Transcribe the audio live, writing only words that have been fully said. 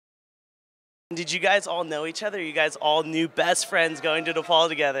Did you guys all know each other? You guys all new best friends going to DePaul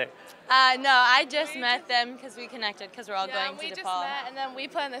together? No, I just met them because we connected because we're all going to DePaul. We just met and then we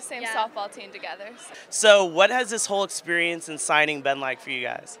play on the same softball team together. So what has this whole experience in signing been like for you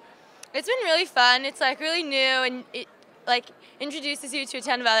guys? It's been really fun. It's like really new and it like introduces you to a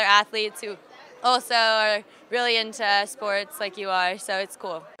ton of other athletes who also are really into sports like you are, so it's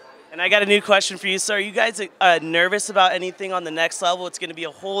cool. And I got a new question for you. So are you guys nervous about anything on the next level? It's going to be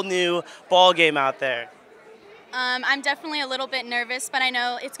a whole new ball game out there. I'm definitely a little bit nervous, but I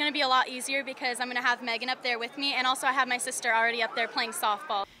know it's going to be a lot easier because I'm going to have Megan up there with me, and also I have my sister already up there playing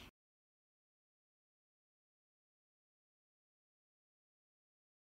softball.